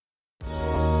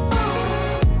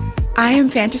I am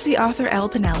fantasy author Elle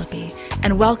Penelope,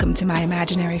 and welcome to My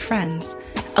Imaginary Friends,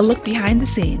 a look behind the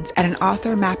scenes at an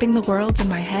author mapping the worlds in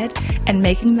my head and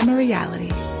making them a reality.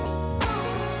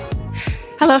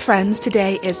 Hello friends,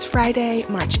 today is Friday,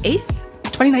 March 8th,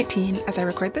 2019, as I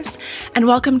record this, and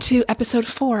welcome to episode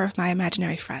 4 of My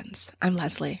Imaginary Friends. I'm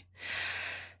Leslie.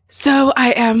 So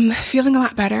I am feeling a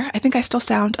lot better. I think I still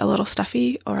sound a little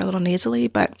stuffy or a little nasally,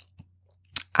 but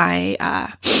I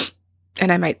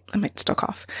might still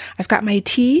cough. I've got my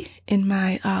tea in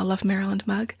my Love Maryland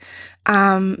mug.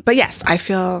 But yes, I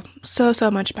feel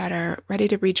so much better, ready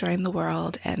to rejoin the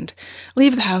world and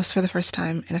leave the house for the first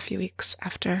time in a few weeks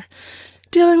after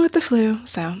dealing with the flu.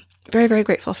 So very, very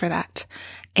grateful for that.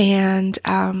 And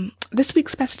this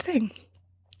week's best thing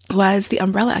was The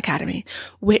Umbrella Academy,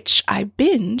 which I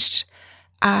binged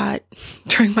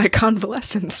during my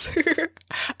convalescence.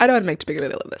 I don't want to make too big of a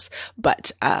deal of this,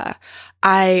 but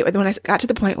when I got to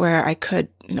the point where I could,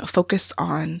 focus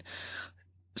on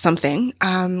something,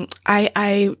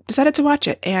 I decided to watch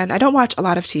it. And I don't watch a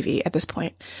lot of TV at this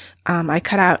point. I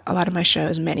cut out a lot of my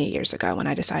shows many years ago when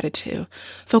I decided to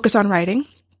focus on writing.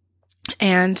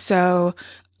 And so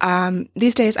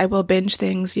these days I will binge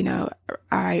things.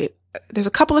 There's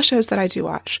a couple of shows that I do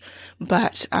watch,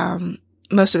 but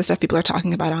most of the stuff people are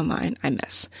talking about online, I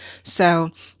miss.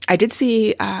 So I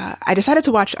decided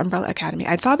to watch Umbrella Academy.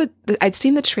 I'd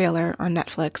seen the trailer on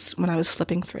Netflix when I was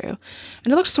flipping through, and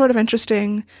it looked sort of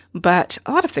interesting, but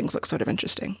a lot of things look sort of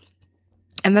interesting.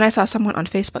 And then I saw someone on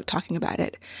Facebook talking about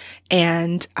it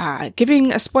and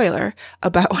giving a spoiler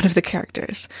about one of the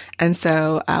characters. And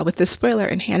so with this spoiler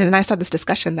in hand, and then I saw this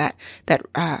discussion that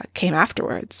came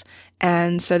afterwards.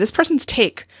 And so this person's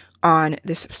take on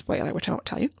this spoiler, which I won't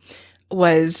tell you,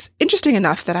 was interesting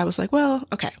enough that I was like, well,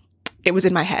 okay, it was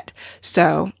in my head.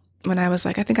 So when I was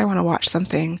like, I think I want to watch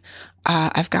something,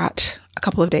 I've got a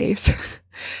couple of days.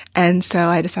 And so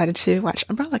I decided to watch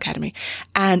Umbrella Academy,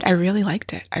 and I really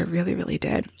liked it. I really, really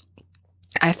did.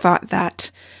 I thought that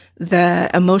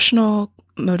the emotional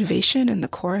motivation and the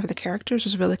core of the characters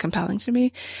was really compelling to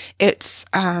me. It's,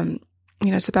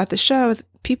 it's about the show with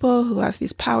people who have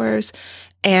these powers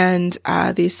and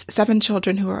these 7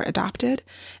 children who are adopted,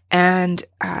 and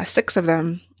 6 of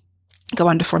them go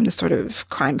on to form this sort of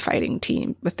crime-fighting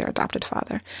team with their adopted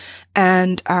father.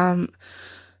 And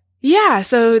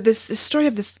so this story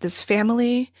of this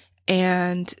family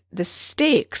and the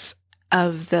stakes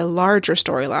of the larger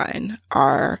storyline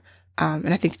are,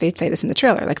 and I think they'd say this in the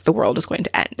trailer, like the world is going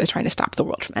to end. They're trying to stop the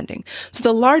world from ending. So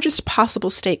the largest possible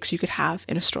stakes you could have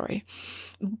in a story,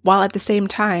 while at the same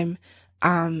time,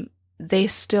 they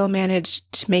still manage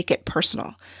to make it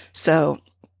personal. So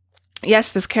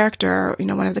yes, this character,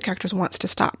 one of the characters wants to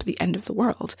stop the end of the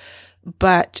world,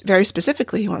 but very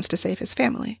specifically, he wants to save his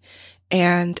family.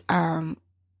 And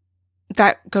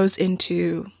that goes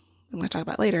into, I'm going to talk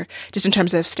about later, just in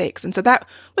terms of stakes. And so that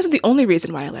wasn't the only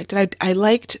reason why I liked it. I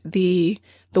liked the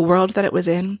world that it was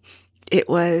in. It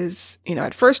was,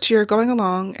 at first you're going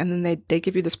along and then they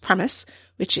give you this premise,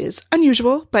 which is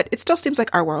unusual, but it still seems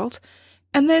like our world.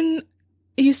 And then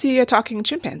you see a talking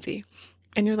chimpanzee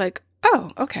and you're like,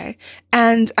 oh, okay.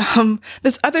 And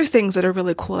there's other things that are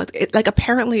really cool. Like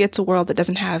apparently it's a world that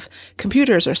doesn't have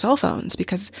computers or cell phones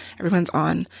because everyone's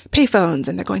on payphones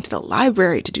and they're going to the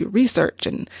library to do research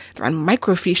and they're on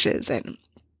microfiches, and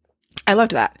I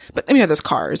loved that. But there's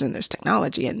cars and there's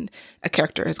technology and a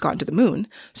character has gone to the moon.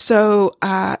 So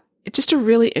it's just a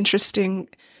really interesting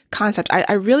concept.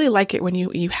 I really like it when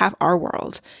you have our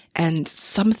world and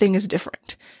something is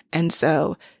different. And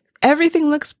so everything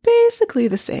looks basically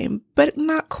the same, but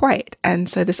not quite. And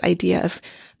so this idea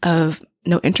of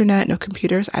no internet, no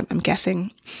computers, I'm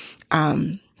guessing,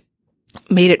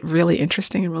 made it really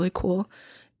interesting and really cool.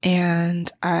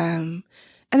 And then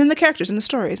the characters and the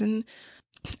stories. And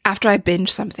after I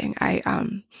binge something,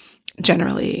 I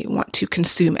generally want to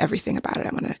consume everything about it. I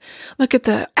want to look at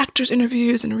the actors'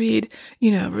 interviews and read,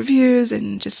 reviews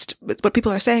and just what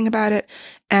people are saying about it.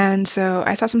 And so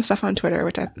I saw some stuff on Twitter,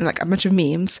 which like a bunch of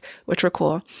memes, which were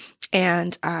cool.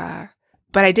 And,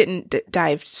 but I didn't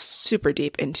dive super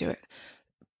deep into it.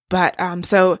 But,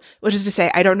 so which is to say,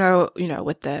 I don't know,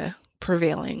 what the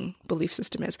prevailing belief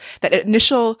system is. That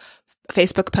initial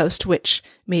Facebook post, which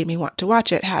made me want to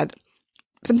watch it, had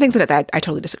some things in it that I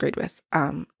totally disagreed with.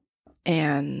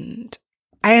 And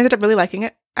I ended up really liking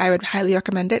it. I would highly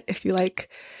recommend it if you like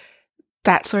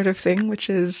that sort of thing, which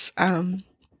is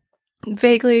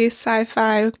vaguely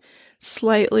sci-fi,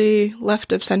 slightly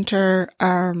left of center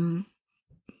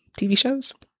TV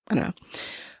shows. I don't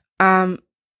know.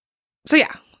 So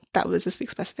yeah, that was this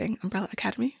week's best thing, Umbrella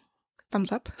Academy.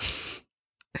 Thumbs up.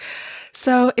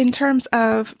 So in terms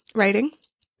of writing,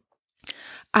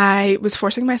 I was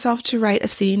forcing myself to write a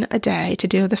scene a day to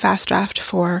do the fast draft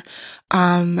for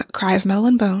Cry of Metal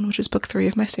and Bone, which is book 3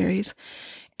 of my series.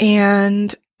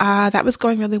 And that was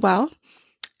going really well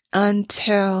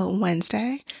until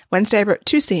Wednesday. Wednesday, I wrote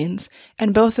 2 scenes,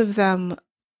 and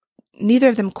neither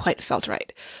of them quite felt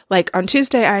right. Like on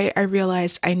Tuesday, I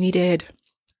realized I needed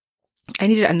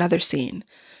another scene,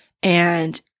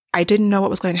 and I didn't know what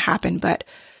was going to happen, but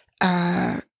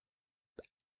I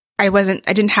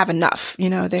didn't have enough,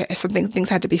 things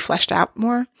had to be fleshed out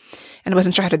more, and I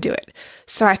wasn't sure how to do it.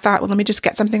 So I thought, well, let me just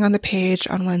get something on the page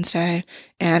on Wednesday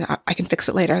and I can fix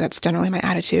it later. That's generally my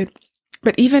attitude.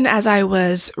 But even as I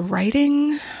was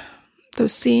writing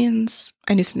those scenes,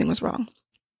 I knew something was wrong.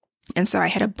 And so I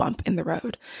hit a bump in the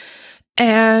road,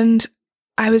 and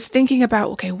I was thinking about,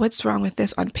 okay, what's wrong with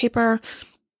this on paper?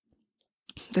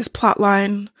 This plot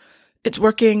line, it's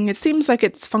working. It seems like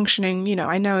it's functioning.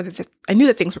 I knew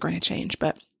that things were going to change,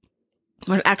 but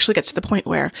when it actually gets to the point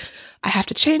where I have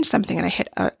to change something and I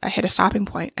hit a stopping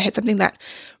point, I hit something that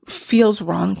feels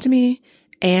wrong to me,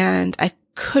 and I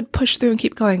could push through and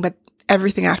keep going, but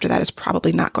everything after that is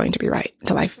probably not going to be right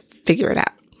until I figure it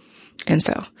out. And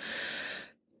so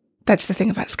that's the thing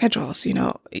about schedules.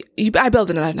 I build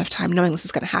in enough time knowing this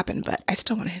is going to happen, but I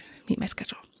still want to meet my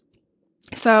schedule.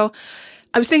 So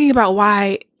I was thinking about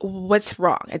what's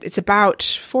wrong. It's about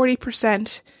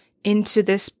 40% into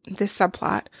this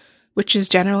subplot, which is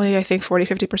generally, I think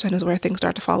 40-50% is where things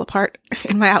start to fall apart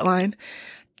in my outline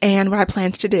and what I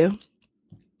planned to do.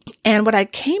 And what I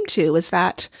came to was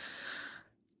that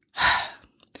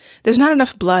there's not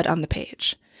enough blood on the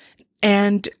page.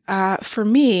 And for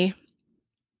me,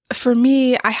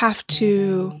 I have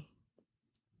to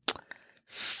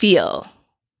feel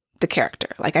the character.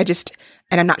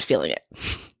 And I'm not feeling it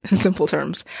in simple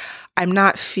terms. I'm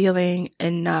not feeling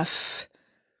enough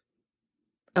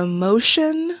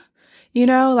emotion.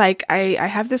 I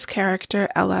have this character,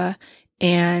 Ella,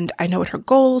 and I know what her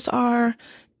goals are.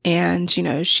 And,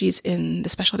 she's in the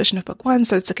special edition of book 1.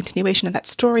 So it's a continuation of that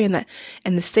story, and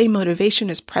the same motivation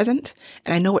is present,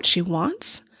 and I know what she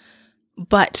wants,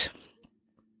 but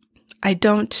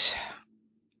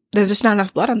there's just not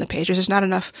enough blood on the page. There's just not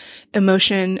enough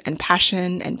emotion and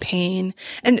passion and pain.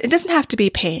 And it doesn't have to be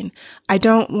pain. I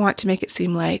don't want to make it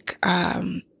seem like,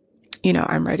 I'm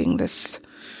writing this,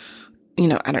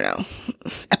 I don't know,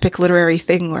 epic literary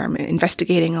thing where I'm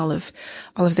investigating all of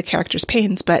the characters'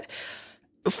 pains. But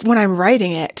when I'm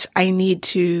writing it, I need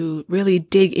to really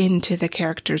dig into the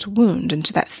character's wound,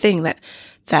 into that thing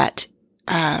that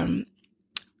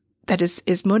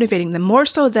is motivating them more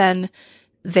so than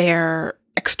their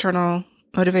external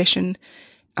motivation,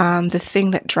 the thing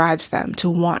that drives them to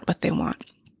want what they want.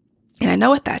 And I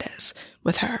know what that is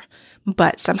with her,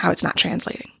 but somehow it's not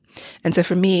translating. And so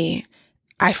for me,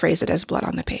 I phrase it as blood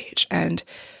on the page. And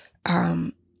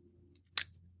some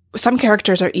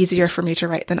characters are easier for me to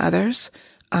write than others.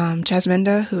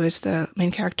 Jasminda, who is the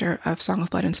main character of Song of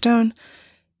Blood and Stone,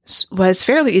 was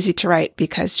fairly easy to write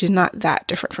because she's not that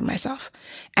different from myself.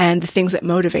 And the things that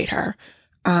motivate her,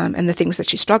 and the things that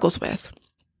she struggles with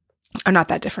are not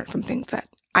that different from things that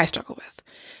I struggle with.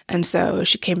 And so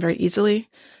she came very easily.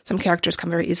 Some characters come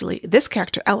very easily. This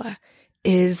character, Ella,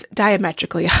 is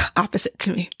diametrically opposite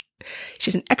to me.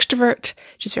 She's an extrovert.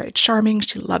 She's very charming.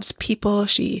 She loves people.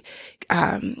 She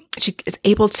is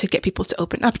able to get people to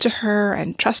open up to her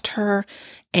and trust her.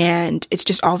 And it's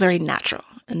just all very natural.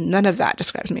 And none of that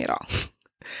describes me at all.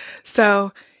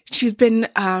 So she's been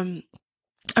a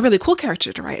really cool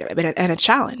character to write, and a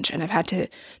challenge. And I've had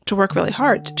to work really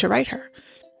hard to write her.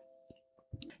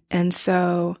 And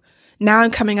so now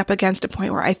I'm coming up against a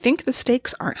point where I think the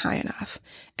stakes aren't high enough.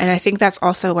 And I think that's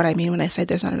also what I mean when I say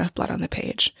there's not enough blood on the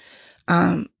page.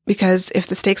 Because if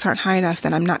the stakes aren't high enough,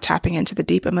 then I'm not tapping into the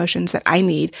deep emotions that I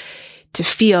need to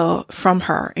feel from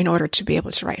her in order to be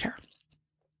able to write her.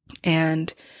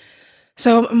 And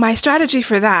so my strategy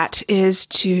for that is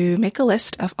to make a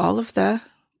list of all of the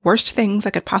worst things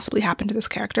that could possibly happen to this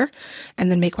character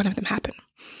and then make one of them happen.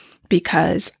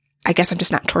 Because I guess I'm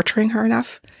just not torturing her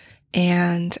enough.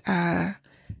 And I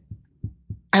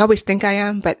always think I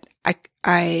am, but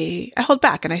I hold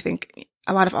back. And I think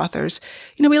a lot of authors,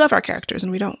 we love our characters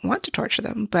and we don't want to torture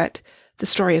them, but the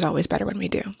story is always better when we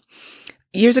do.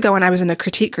 Years ago, when I was in a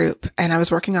critique group and I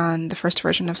was working on the first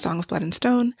version of Song of Blood and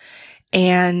Stone,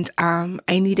 and I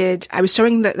was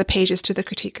showing the pages to the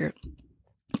critique group,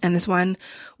 and this one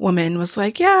woman was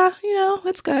like, "Yeah,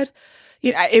 it's good."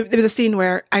 There was a scene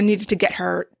where I needed to get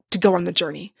her to go on the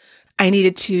journey. I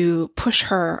needed to push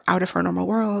her out of her normal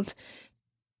world,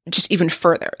 just even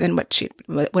further than what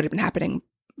had been happening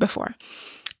before.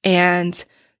 And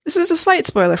this is a slight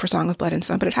spoiler for Song of Blood and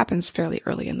Stone, but it happens fairly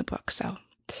early in the book. So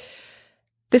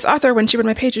this author, when she read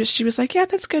my pages, she was like, yeah,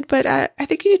 that's good, but I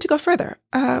think you need to go further.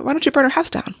 Why don't you burn her house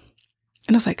down?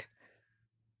 And I was like,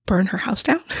 burn her house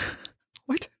down?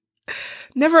 What?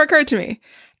 Never occurred to me.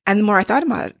 And the more I thought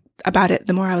about it,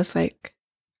 the more I was like,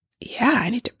 yeah, I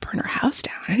need to burn her house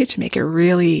down. I need to make it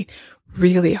really,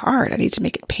 really hard. I need to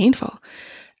make it painful.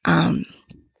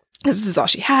 This is all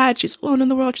she had. She's alone in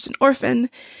the world. She's an orphan.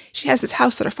 She has this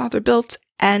house that her father built,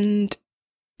 and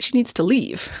she needs to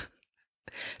leave.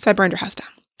 So I burned her house down.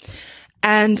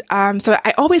 And so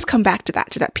I always come back to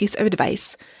that piece of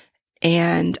advice.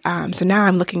 And so now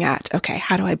I'm looking at, okay,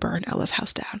 how do I burn Ella's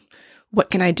house down? What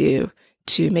can I do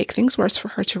to make things worse for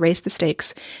her, to raise the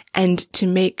stakes, and to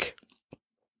make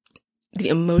the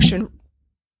emotion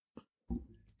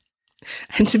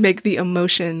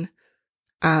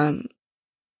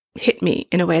hit me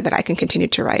in a way that I can continue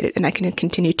to write it and I can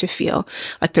continue to feel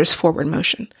like there's forward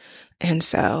motion. And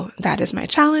so that is my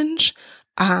challenge.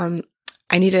 I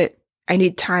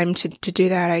need time to do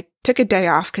that. I took a day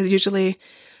off because usually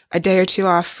a day or two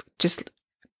off, just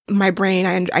my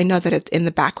brain, I know that it's in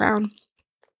the background.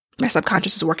 My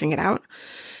subconscious is working it out.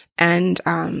 And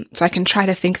so I can try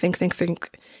to think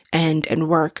and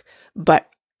work. But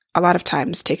a lot of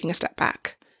times taking a step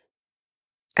back,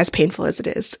 as painful as it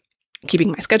is,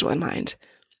 keeping my schedule in mind,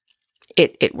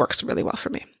 it works really well for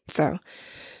me. So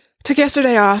took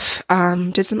yesterday off,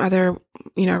 did some other,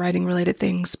 writing related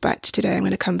things, but today I'm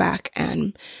going to come back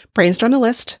and brainstorm a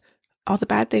list, all the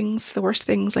bad things, the worst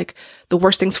things, like the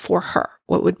worst things for her,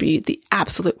 what would be the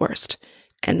absolute worst,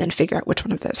 and then figure out which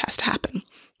one of those has to happen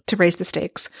to raise the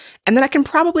stakes. And then I can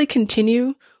probably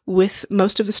continue with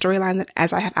most of the storyline that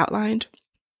as I have outlined.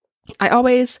 I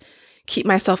always keep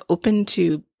myself open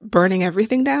to burning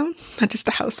everything down, not just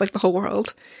the house, like the whole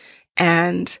world.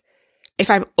 And if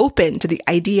I'm open to the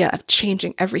idea of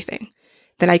changing everything,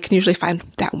 then I can usually find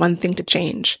that one thing to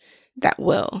change that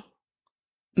will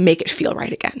make it feel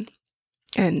right again.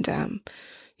 And,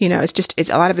 it's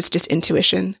a lot of it's just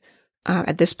intuition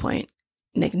at this point,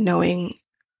 like knowing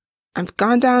I've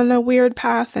gone down a weird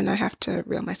path and I have to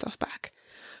reel myself back.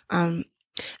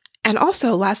 And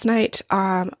also last night,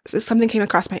 something came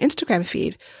across my Instagram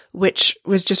feed, which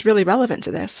was just really relevant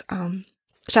to this.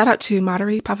 Shout out to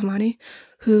Madhuri Pavamani,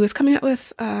 who is coming out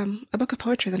with a book of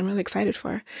poetry that I'm really excited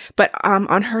for. But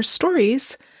on her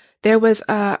stories, there was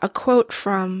a quote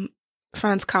from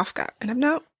Franz Kafka. And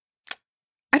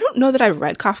I don't know that I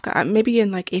read Kafka, maybe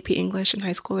in like AP English in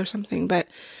high school or something, but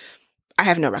I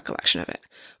have no recollection of it.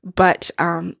 But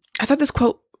I thought this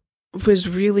quote was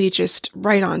really just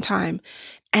right on time.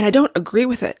 And I don't agree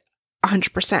with it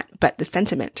 100%, but the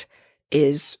sentiment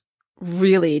is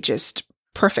really just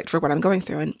perfect for what I'm going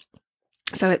through. And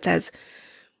so it says,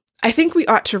 I think we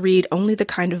ought to read only the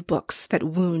kind of books that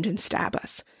wound and stab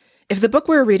us. If the book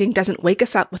we're reading doesn't wake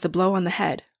us up with a blow on the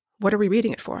head, what are we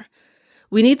reading it for?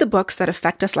 We need the books that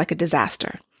affect us like a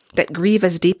disaster, that grieve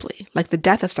us deeply, like the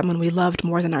death of someone we loved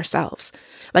more than ourselves,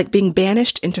 like being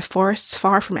banished into forests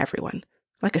far from everyone,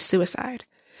 like a suicide.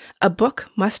 A book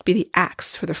must be the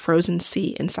axe for the frozen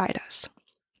sea inside us.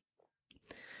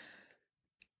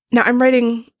 Now, I'm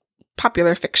writing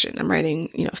popular fiction. I'm writing,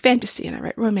 fantasy, and I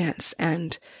write romance,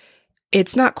 and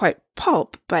it's not quite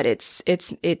pulp, but it's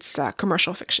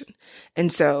commercial fiction.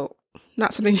 And so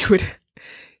not something you would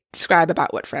describe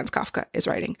about what Franz Kafka is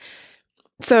writing.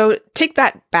 So take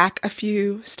that back a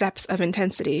few steps of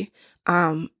intensity.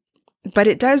 But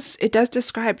it does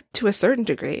describe to a certain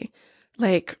degree,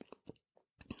 like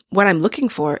what I'm looking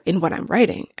for in what I'm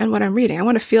writing and what I'm reading. I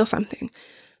want to feel something,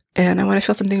 and I want to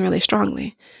feel something really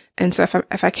strongly. And so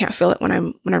if I can't feel it when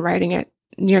I'm writing it,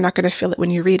 you're not going to feel it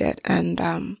when you read it. And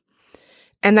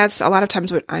that's a lot of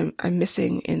times what I'm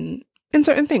missing in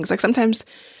certain things. Like sometimes,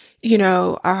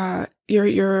 I'm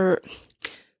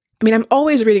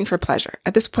always reading for pleasure.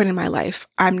 At this point in my life,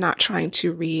 I'm not trying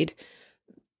to read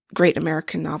great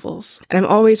American novels, and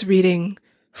I'm always reading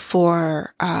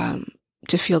for,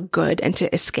 to feel good and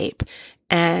to escape.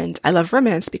 And I love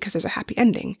romance because there's a happy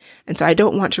ending. And so I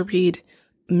don't want to read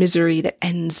misery that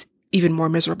ends even more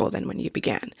miserable than when you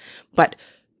began. But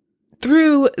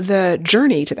through the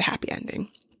journey to the happy ending,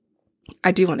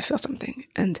 I do want to feel something.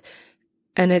 And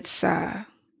it's, so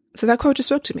that quote just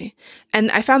spoke to me.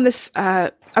 And I found this,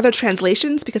 other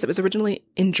translations because it was originally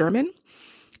in German.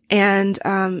 And,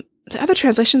 the other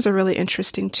translations are really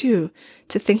interesting too,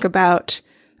 to think about,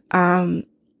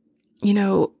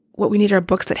 what we need are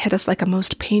books that hit us like a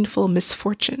most painful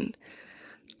misfortune.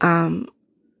 And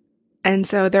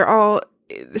so they're all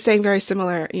saying very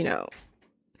similar,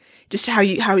 just how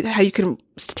you can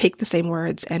take the same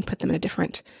words and put them in a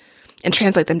different and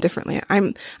translate them differently.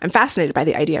 I'm fascinated by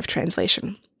the idea of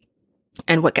translation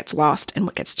and what gets lost and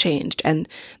what gets changed and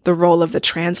the role of the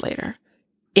translator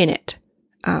in it,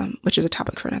 which is a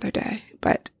topic for another day.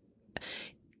 But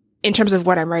in terms of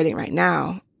what I'm writing right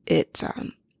now, it's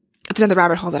another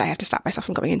rabbit hole that I have to stop myself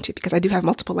from going into, because I do have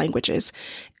multiple languages,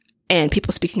 and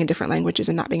people speaking in different languages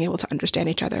and not being able to understand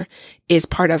each other is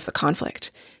part of the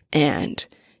conflict. And,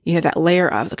 that layer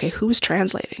of, okay, who's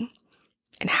translating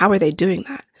and how are they doing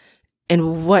that?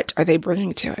 And what are they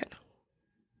bringing to it?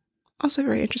 Also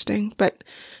very interesting, but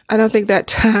I don't think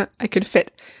that I could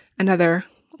fit another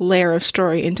layer of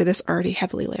story into this already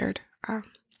heavily layered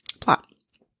plot.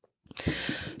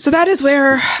 So that is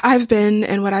where I've been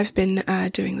and what I've been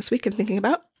doing this week and thinking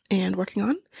about and working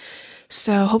on.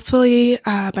 So hopefully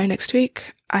by next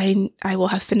week, I will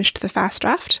have finished the fast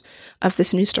draft of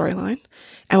this new storyline,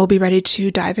 and we'll be ready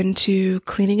to dive into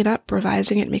cleaning it up,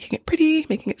 revising it, making it pretty,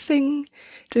 making it sing,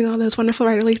 doing all those wonderful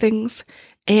writerly things,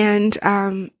 and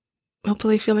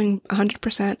hopefully feeling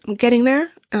 100%. I'm getting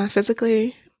there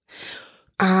physically,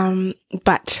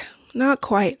 but not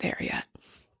quite there yet.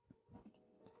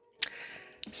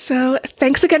 So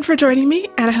thanks again for joining me,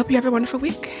 and I hope you have a wonderful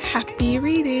week. Happy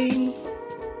reading!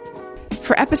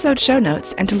 For episode show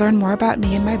notes and to learn more about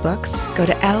me and my books, go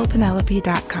to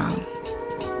lpenelope.com.